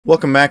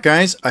Welcome back,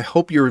 guys. I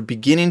hope you're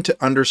beginning to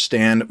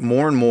understand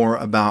more and more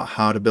about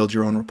how to build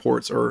your own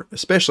reports, or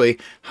especially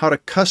how to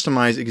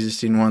customize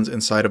existing ones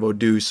inside of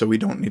ODOO so we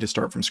don't need to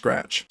start from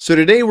scratch. So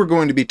today we're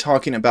going to be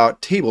talking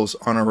about tables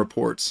on our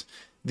reports.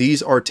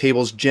 These are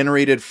tables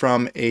generated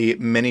from a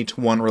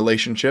many-to-one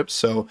relationship.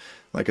 So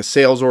like a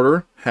sales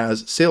order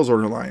has sales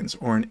order lines,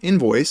 or an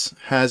invoice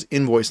has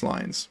invoice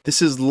lines.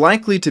 This is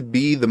likely to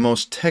be the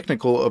most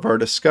technical of our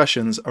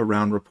discussions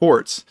around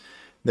reports.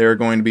 There are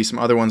going to be some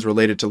other ones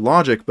related to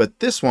logic, but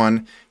this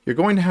one, you're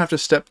going to have to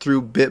step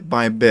through bit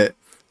by bit.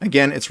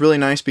 Again, it's really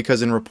nice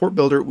because in Report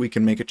Builder, we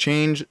can make a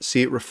change,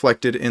 see it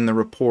reflected in the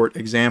report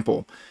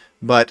example.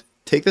 But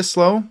take this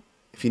slow.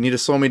 If you need to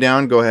slow me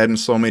down, go ahead and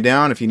slow me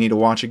down. If you need to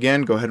watch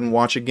again, go ahead and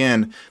watch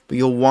again. But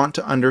you'll want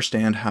to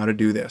understand how to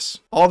do this.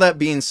 All that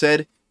being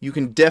said, you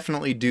can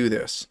definitely do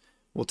this.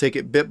 We'll take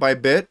it bit by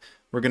bit.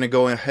 We're going to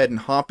go ahead and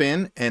hop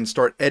in and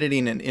start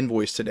editing an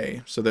invoice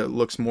today so that it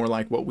looks more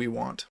like what we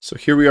want. So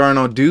here we are in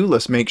ODOO.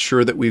 Let's make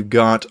sure that we've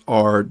got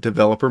our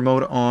developer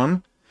mode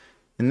on.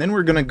 And then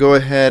we're going to go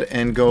ahead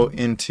and go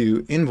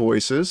into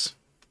invoices.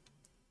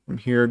 From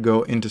here,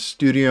 go into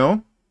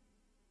Studio,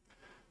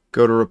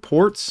 go to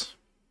reports.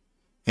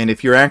 And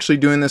if you're actually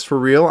doing this for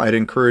real, I'd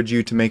encourage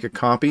you to make a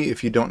copy.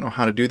 If you don't know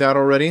how to do that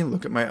already,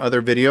 look at my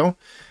other video.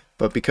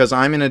 But because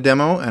I'm in a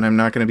demo and I'm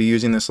not going to be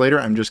using this later,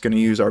 I'm just going to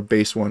use our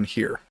base one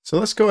here. So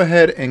let's go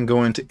ahead and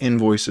go into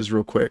invoices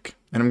real quick.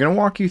 And I'm going to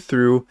walk you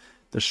through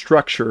the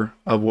structure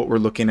of what we're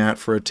looking at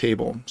for a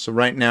table. So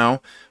right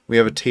now we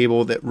have a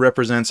table that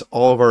represents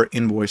all of our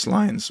invoice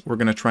lines. We're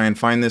going to try and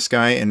find this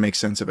guy and make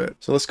sense of it.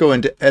 So let's go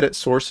into edit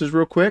sources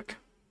real quick.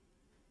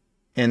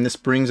 And this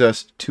brings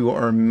us to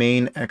our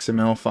main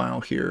XML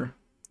file here.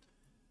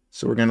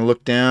 So we're going to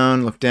look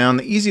down, look down.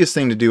 The easiest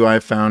thing to do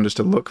I've found is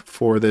to look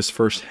for this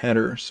first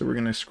header. So we're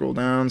going to scroll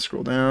down,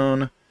 scroll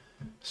down,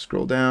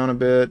 scroll down a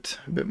bit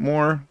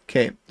more.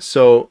 Okay,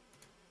 so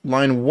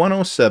line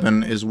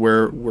 107 is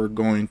where we're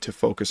going to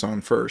focus on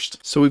first.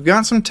 So we've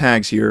got some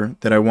tags here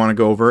that I want to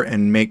go over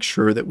and make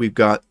sure that we've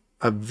got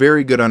a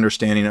very good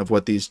understanding of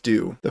what these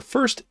do. The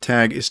first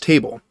tag is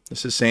table.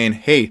 This is saying,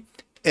 hey,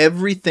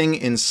 everything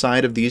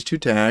inside of these two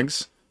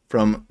tags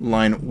from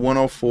line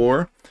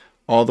 104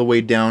 all the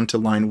way down to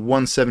line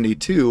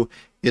 172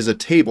 is a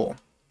table.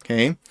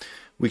 Okay,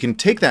 we can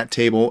take that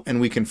table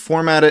and we can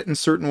format it in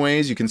certain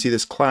ways. You can see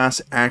this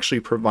class actually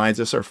provides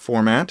us our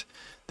format.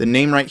 The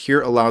name right here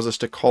allows us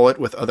to call it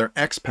with other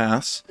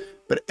XPaths,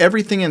 but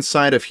everything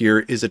inside of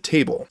here is a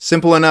table.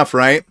 Simple enough,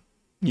 right?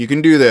 You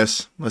can do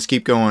this. Let's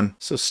keep going.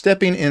 So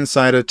stepping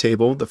inside a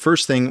table, the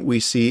first thing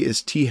we see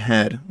is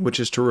T-head, which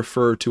is to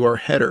refer to our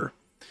header.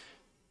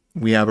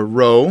 We have a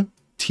row,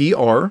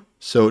 TR,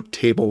 so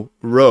table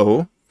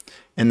row.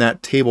 And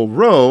that table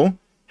row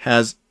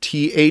has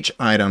TH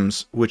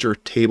items, which are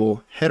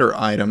table header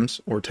items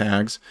or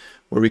tags,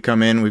 where we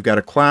come in, we've got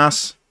a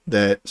class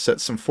that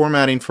sets some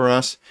formatting for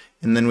us,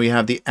 and then we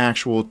have the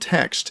actual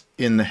text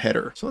in the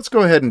header. So let's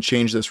go ahead and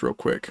change this real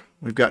quick.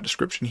 We've got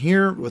description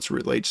here, which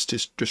relates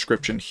to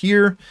description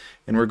here,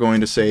 and we're going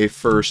to say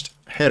first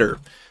header,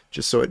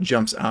 just so it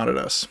jumps out at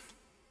us.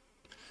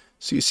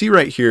 So you see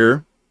right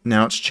here,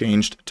 now it's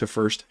changed to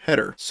first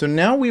header. So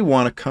now we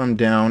want to come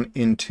down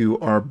into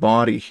our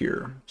body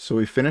here. So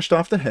we finished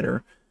off the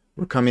header.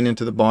 We're coming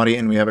into the body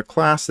and we have a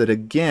class that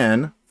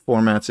again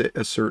formats it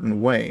a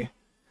certain way.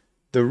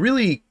 The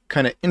really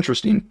kind of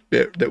interesting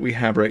bit that we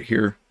have right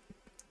here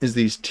is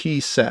these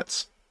T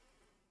sets,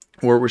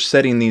 where we're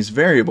setting these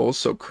variables.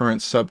 So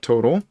current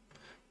subtotal,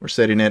 we're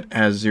setting it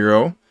as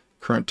 0,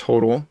 current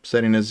total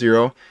setting as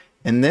 0,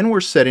 and then we're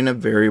setting a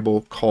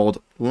variable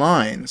called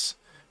lines,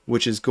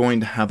 which is going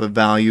to have a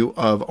value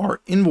of our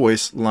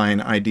invoice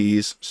line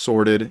IDs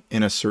sorted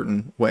in a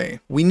certain way.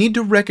 We need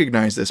to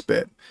recognize this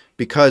bit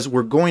because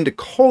we're going to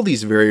call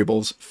these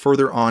variables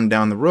further on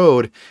down the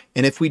road,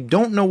 and if we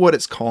don't know what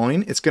it's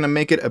calling, it's going to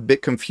make it a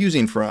bit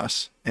confusing for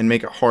us and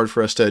make it hard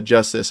for us to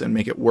adjust this and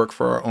make it work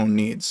for our own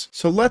needs.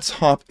 So let's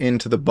hop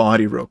into the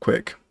body real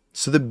quick.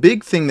 So the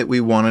big thing that we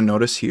want to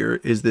notice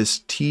here is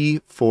this T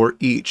for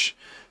each.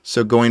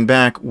 So going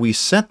back, we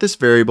set this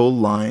variable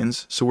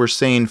lines. So we're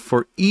saying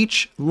for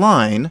each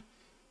line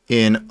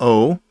in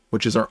O,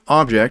 which is our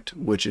object,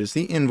 which is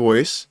the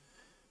invoice,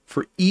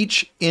 for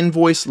each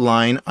invoice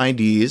line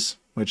IDs,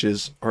 which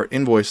is our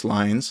invoice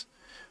lines,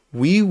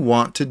 we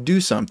want to do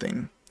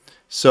something.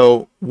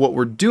 So what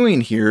we're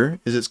doing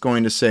here is it's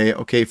going to say,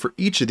 okay, for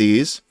each of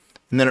these,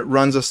 and then it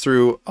runs us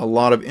through a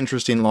lot of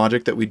interesting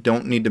logic that we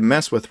don't need to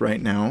mess with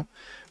right now,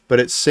 but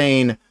it's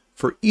saying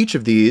for each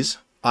of these,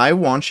 I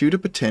want you to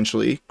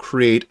potentially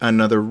create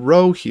another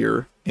row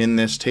here in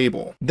this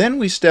table. Then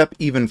we step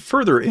even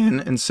further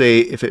in and say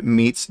if it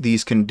meets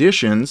these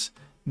conditions,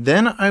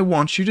 then I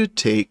want you to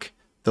take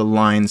the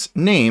line's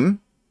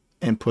name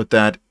and put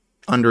that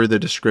under the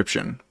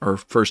description or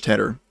first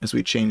header, as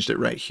we changed it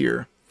right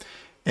here.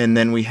 And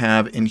then we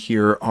have in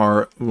here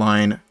our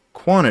line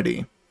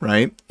quantity,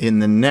 right, in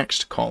the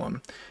next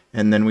column.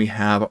 And then we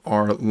have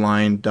our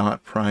line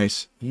dot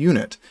price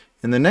unit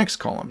in the next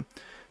column.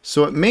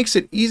 So it makes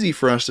it easy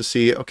for us to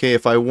see, okay,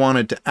 if I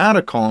wanted to add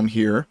a column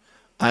here,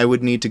 I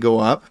would need to go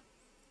up,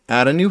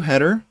 add a new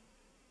header,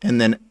 and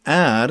then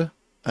add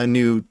a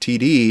new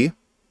TD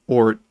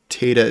or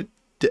table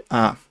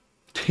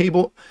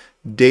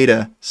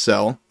data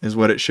cell is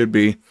what it should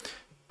be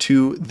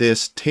to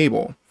this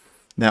table.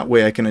 That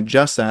way I can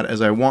adjust that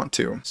as I want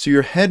to. So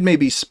your head may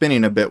be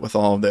spinning a bit with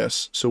all of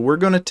this. So we're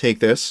going to take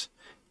this,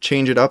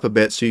 change it up a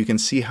bit so you can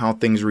see how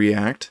things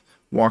react,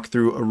 walk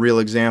through a real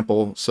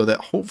example so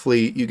that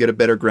hopefully you get a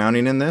better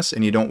grounding in this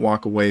and you don't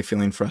walk away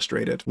feeling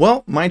frustrated.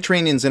 Well, my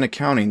training's in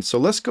accounting, so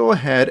let's go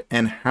ahead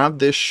and have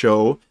this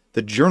show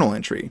the journal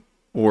entry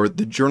or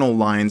the journal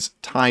lines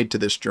tied to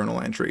this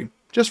journal entry,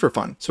 just for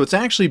fun. So it's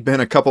actually been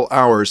a couple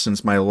hours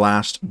since my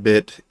last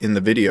bit in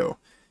the video.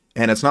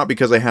 And it's not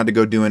because I had to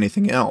go do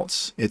anything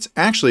else. It's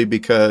actually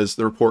because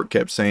the report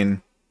kept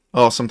saying,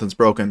 oh, something's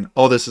broken.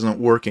 Oh, this isn't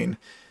working.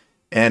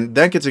 And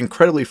that gets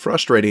incredibly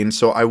frustrating.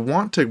 So I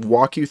want to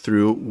walk you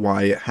through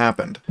why it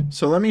happened.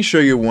 So let me show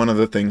you one of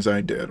the things I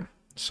did.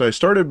 So I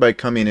started by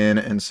coming in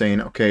and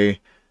saying,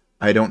 okay,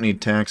 I don't need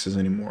taxes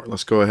anymore.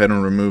 Let's go ahead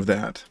and remove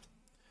that.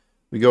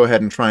 We go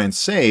ahead and try and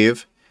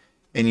save.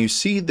 And you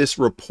see this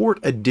report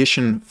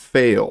addition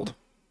failed,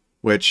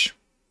 which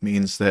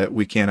means that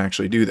we can't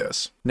actually do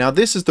this. Now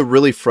this is the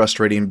really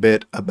frustrating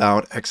bit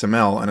about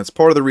XML, and it's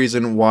part of the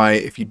reason why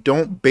if you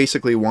don't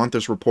basically want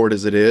this report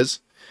as it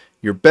is,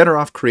 you're better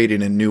off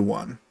creating a new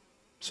one.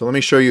 So let me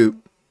show you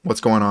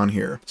what's going on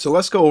here. So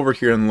let's go over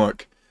here and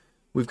look.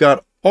 We've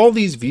got all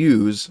these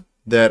views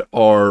that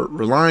are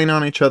relying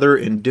on each other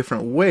in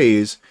different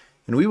ways,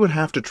 and we would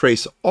have to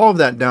trace all of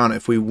that down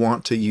if we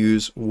want to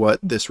use what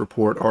this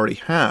report already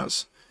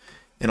has.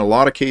 In a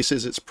lot of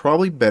cases, it's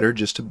probably better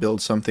just to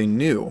build something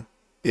new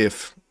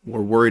if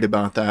we're worried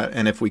about that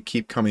and if we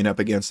keep coming up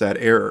against that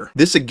error.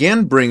 This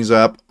again brings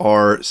up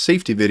our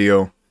safety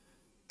video.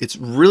 It's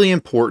really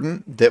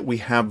important that we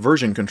have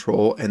version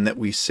control and that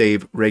we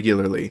save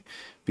regularly,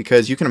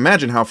 because you can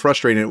imagine how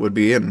frustrating it would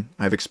be, and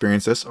I've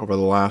experienced this over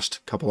the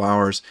last couple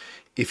hours,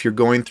 if you're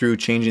going through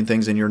changing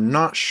things and you're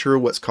not sure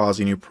what's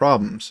causing you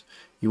problems.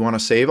 You want to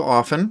save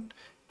often,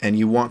 and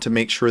you want to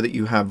make sure that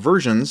you have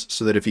versions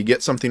so that if you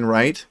get something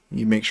right,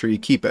 you make sure you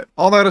keep it.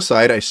 All that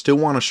aside, I still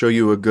want to show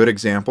you a good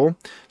example.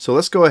 So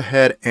let's go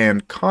ahead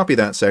and copy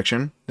that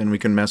section. Then we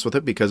can mess with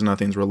it because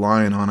nothing's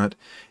relying on it,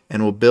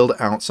 and we'll build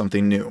out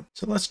something new.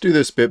 So let's do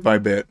this bit by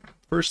bit.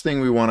 First thing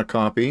we want to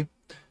copy.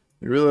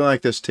 We really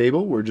like this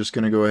table. We're just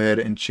going to go ahead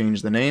and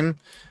change the name.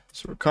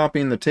 So we're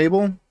copying the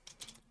table.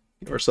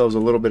 Give ourselves a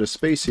little bit of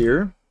space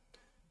here.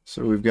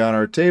 So we've got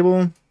our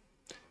table.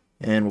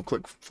 And we'll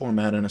click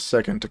format in a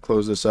second to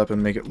close this up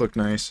and make it look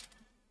nice.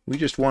 We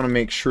just want to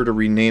make sure to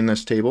rename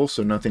this table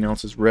so nothing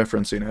else is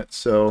referencing it.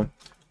 So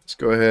let's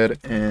go ahead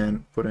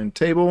and put in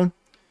table,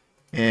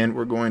 and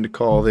we're going to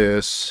call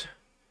this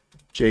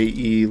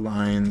JE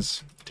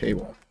lines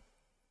table.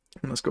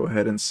 And let's go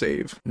ahead and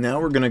save.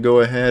 Now we're going to go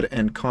ahead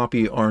and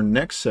copy our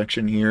next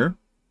section here.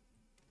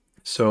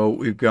 So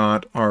we've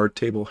got our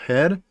table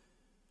head.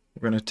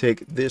 We're going to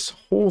take this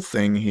whole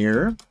thing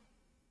here,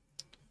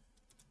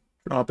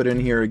 drop it in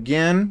here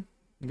again.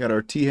 We got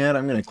our T head.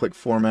 I'm going to click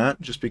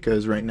format just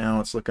because right now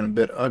it's looking a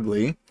bit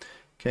ugly.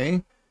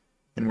 Okay,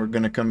 and we're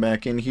going to come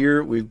back in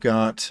here. We've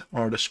got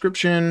our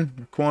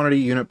description, quantity,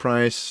 unit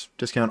price,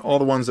 discount, all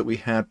the ones that we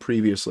had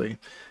previously.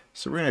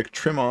 So we're going to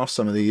trim off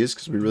some of these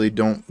because we really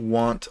don't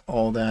want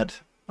all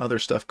that other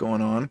stuff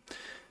going on.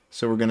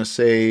 So we're going to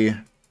say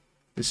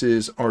this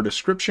is our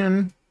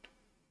description.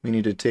 We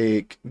need to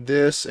take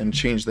this and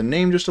change the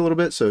name just a little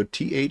bit. So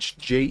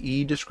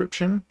THJE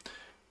description.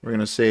 We're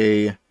going to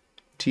say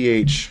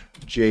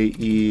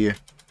THJE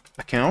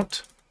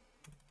account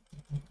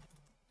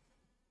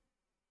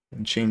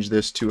and change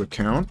this to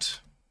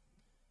account.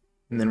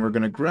 And then we're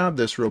going to grab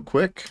this real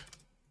quick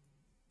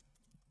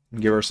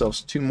and give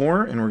ourselves two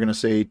more, and we're going to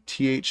say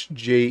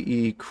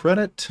THJE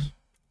credit.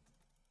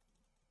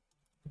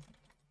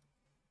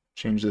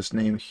 Change this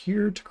name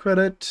here to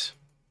credit.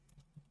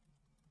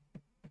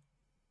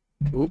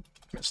 Oop,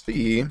 missed the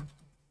E.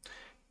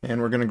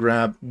 And we're going to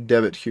grab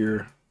debit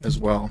here as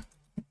well.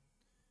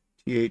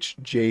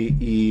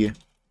 THJE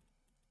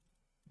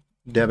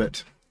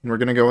debit. And we're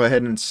going to go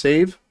ahead and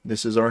save.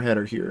 This is our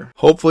header here.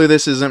 Hopefully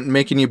this isn't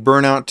making you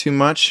burn out too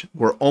much.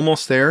 We're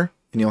almost there,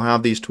 and you'll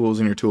have these tools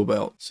in your tool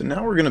belt. So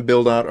now we're going to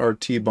build out our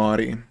T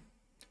body. I'm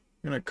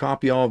going to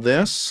copy all of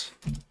this,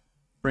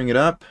 bring it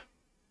up,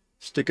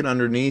 stick it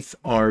underneath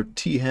our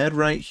T head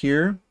right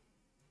here.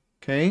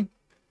 Okay.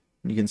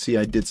 You can see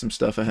I did some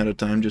stuff ahead of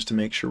time just to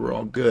make sure we're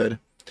all good.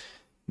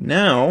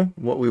 Now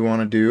what we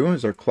want to do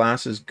is our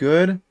class is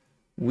good.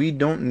 We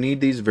don't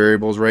need these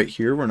variables right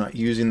here. We're not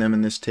using them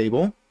in this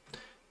table.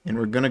 And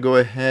we're going to go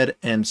ahead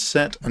and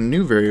set a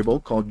new variable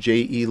called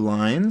JE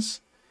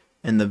lines.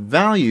 And the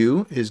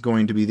value is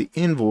going to be the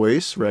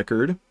invoice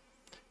record.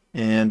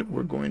 And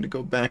we're going to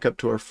go back up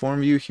to our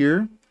form view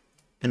here.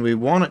 And we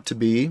want it to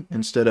be,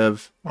 instead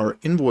of our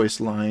invoice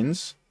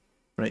lines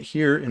right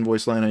here,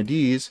 invoice line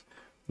IDs,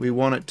 we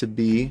want it to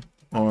be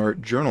our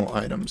journal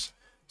items.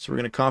 So we're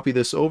going to copy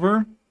this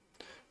over.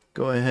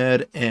 go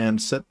ahead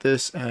and set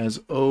this as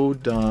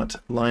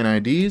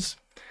o.lineIDs.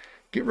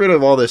 Get rid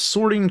of all this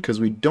sorting because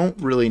we don't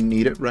really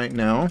need it right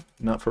now,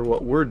 not for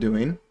what we're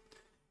doing.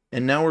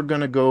 And now we're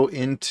going to go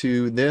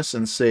into this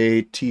and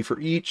say t for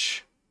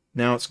each.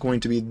 Now it's going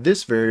to be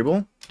this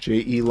variable,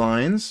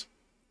 JE_lines,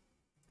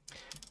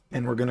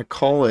 and we're going to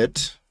call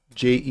it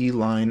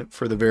JE_line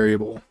for the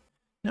variable.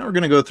 Now we're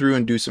going to go through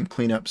and do some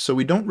cleanup. So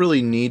we don't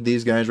really need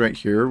these guys right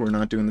here. We're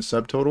not doing the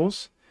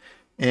subtotals.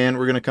 And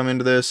we're going to come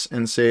into this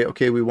and say,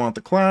 okay, we want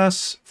the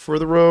class for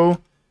the row,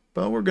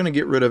 but we're going to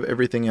get rid of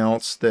everything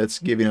else that's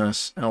giving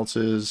us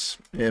else's,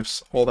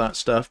 ifs, all that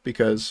stuff,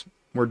 because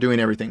we're doing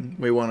everything.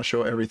 We want to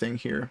show everything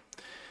here.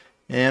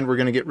 And we're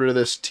going to get rid of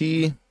this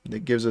t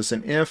that gives us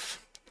an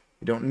if.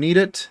 We don't need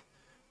it.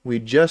 We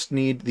just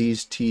need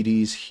these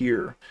TDs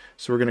here.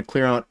 So we're going to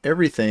clear out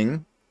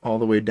everything all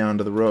the way down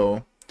to the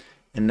row.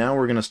 And now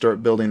we're going to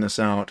start building this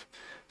out.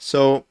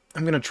 So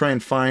I'm going to try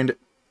and find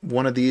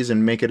one of these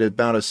and make it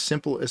about as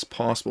simple as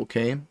possible,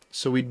 okay?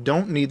 So we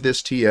don't need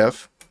this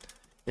TF.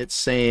 It's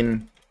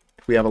saying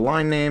if we have a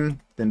line name,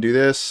 then do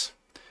this.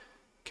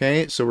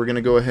 Okay, so we're going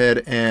to go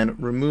ahead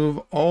and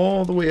remove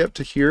all the way up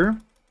to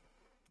here.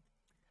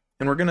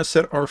 And we're going to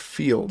set our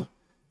field.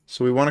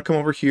 So we want to come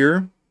over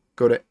here,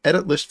 go to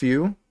Edit List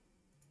View,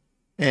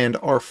 and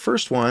our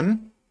first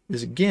one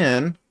is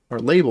again our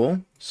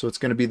label, so it's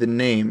going to be the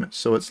name.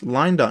 So it's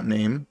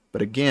line.name,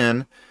 but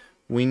again,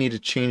 we need to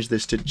change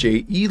this to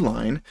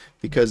JE_line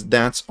because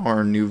that's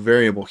our new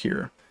variable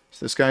here.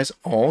 So this guy's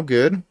all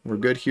good. We're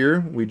good here.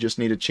 We just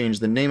need to change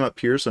the name up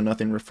here so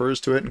nothing refers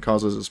to it and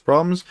causes us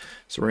problems.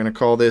 So we're going to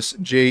call this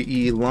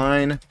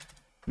JE_line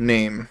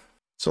name.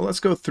 So let's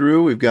go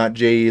through. We've got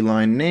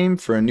JE_line name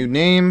for a new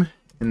name,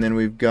 and then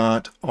we've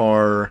got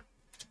our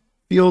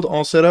field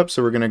all set up.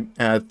 So we're going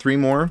to add 3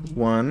 more.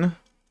 1,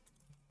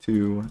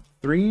 2,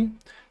 3.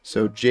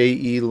 So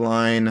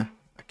JE_line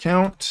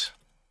account.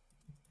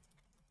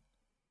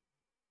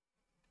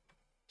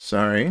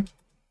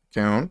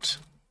 Count.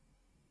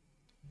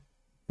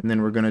 And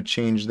then we're going to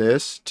change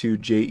this to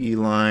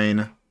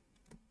JE_line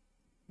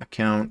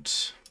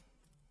account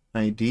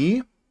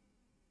ID.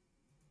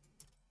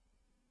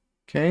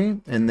 Okay,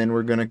 and then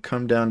we're going to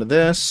come down to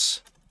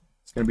this.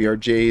 It's going to be our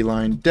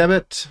JE_line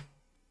debit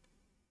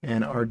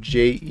and our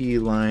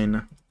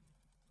JE_line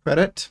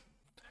credit.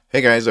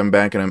 Hey guys, I'm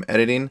back and I'm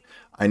editing.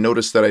 I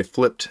noticed that I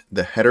flipped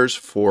the headers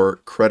for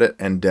credit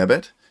and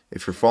debit.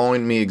 If you're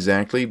following me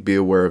exactly, be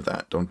aware of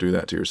that. Don't do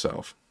that to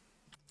yourself.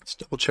 Let's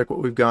double check what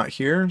we've got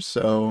here.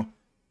 So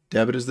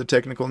debit is the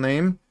technical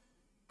name.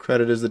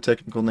 Credit is the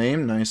technical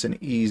name. Nice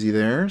and easy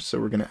there. So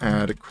we're going to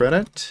add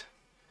credit.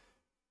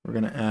 We're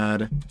going to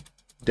add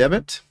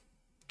debit.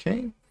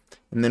 Okay.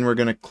 And then we're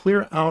going to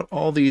clear out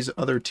all these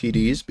other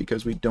TDs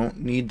because we don't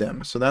need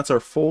them. So that's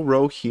our full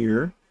row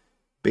here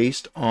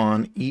based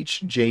on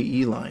each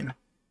JE_line.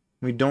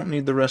 We don't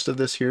need the rest of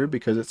this here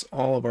because it's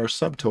all of our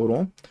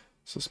subtotal.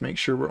 So let's make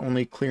sure we're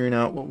only clearing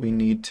out what we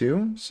need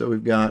to. So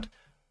we've got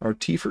our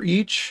T for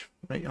each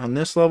right on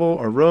this level,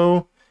 our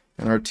row,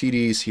 and our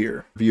TDs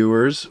here.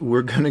 Viewers,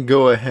 we're going to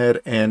go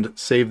ahead and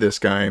save this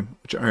guy,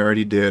 which I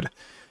already did.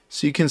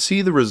 So you can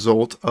see the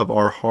result of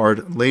our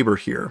hard labor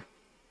here.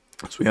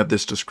 So we have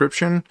this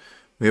description,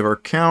 we have our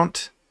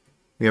count,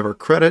 we have our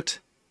credit,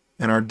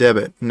 and our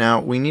debit.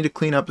 Now we need to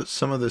clean up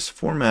some of this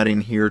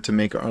formatting here to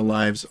make our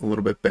lives a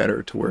little bit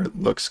better to where it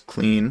looks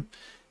clean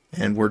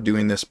and we're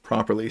doing this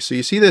properly. So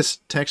you see this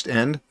text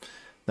end,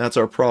 that's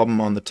our problem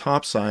on the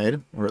top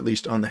side, or at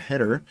least on the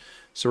header.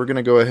 So we're going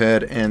to go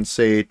ahead and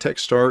say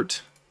text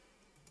start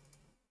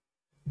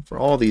for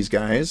all these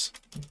guys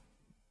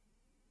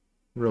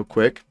real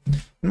quick.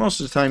 And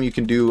most of the time you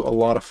can do a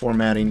lot of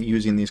formatting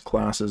using these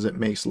classes. It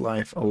makes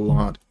life a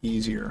lot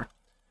easier.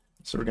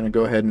 So we're going to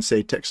go ahead and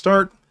say text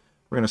start.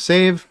 We're going to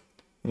save,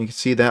 and you can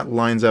see that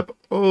lines up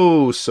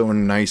oh so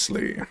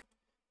nicely.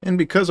 And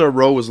because our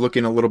row was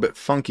looking a little bit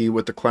funky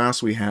with the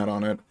class we had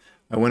on it,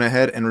 I went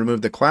ahead and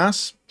removed the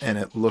class, and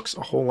it looks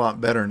a whole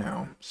lot better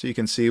now. So you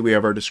can see we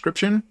have our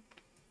description,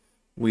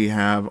 we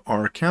have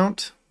our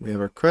account, we have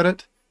our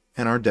credit,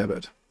 and our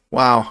debit.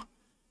 Wow,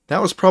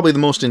 that was probably the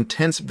most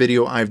intense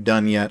video I've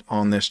done yet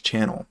on this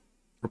channel.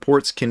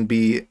 Reports can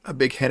be a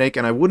big headache,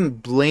 and I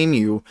wouldn't blame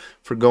you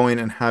for going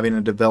and having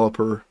a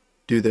developer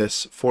do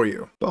this for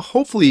you. But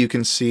hopefully you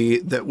can see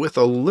that with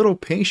a little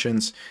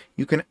patience,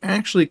 you can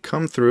actually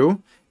come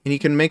through and you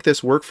can make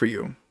this work for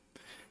you.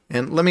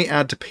 And let me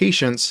add to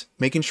patience,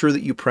 making sure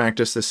that you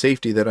practice the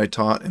safety that I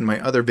taught in my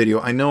other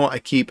video. I know I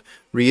keep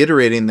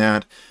reiterating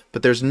that,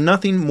 but there's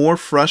nothing more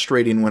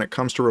frustrating when it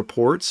comes to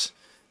reports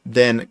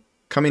than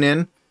coming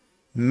in,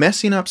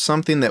 messing up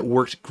something that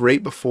worked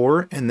great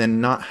before, and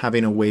then not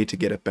having a way to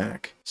get it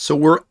back. So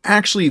we're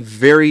actually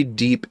very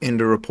deep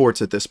into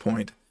reports at this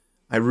point.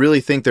 I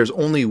really think there's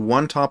only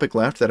one topic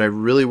left that I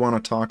really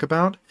want to talk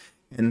about,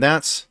 and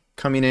that's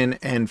coming in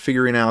and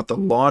figuring out the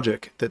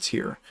logic that's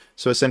here.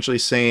 So essentially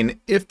saying,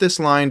 if this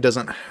line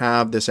doesn't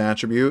have this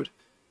attribute,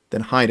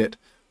 then hide it.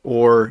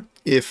 Or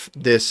if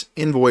this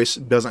invoice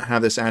doesn't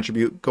have this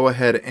attribute, go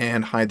ahead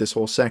and hide this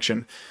whole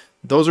section.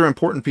 Those are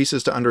important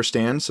pieces to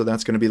understand, so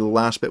that's going to be the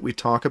last bit we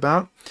talk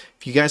about.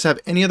 If you guys have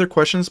any other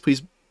questions,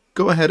 please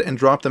go ahead and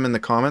drop them in the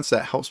comments.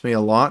 That helps me a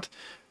lot.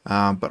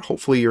 But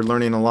hopefully you're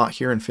learning a lot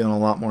here and feeling a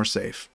lot more safe.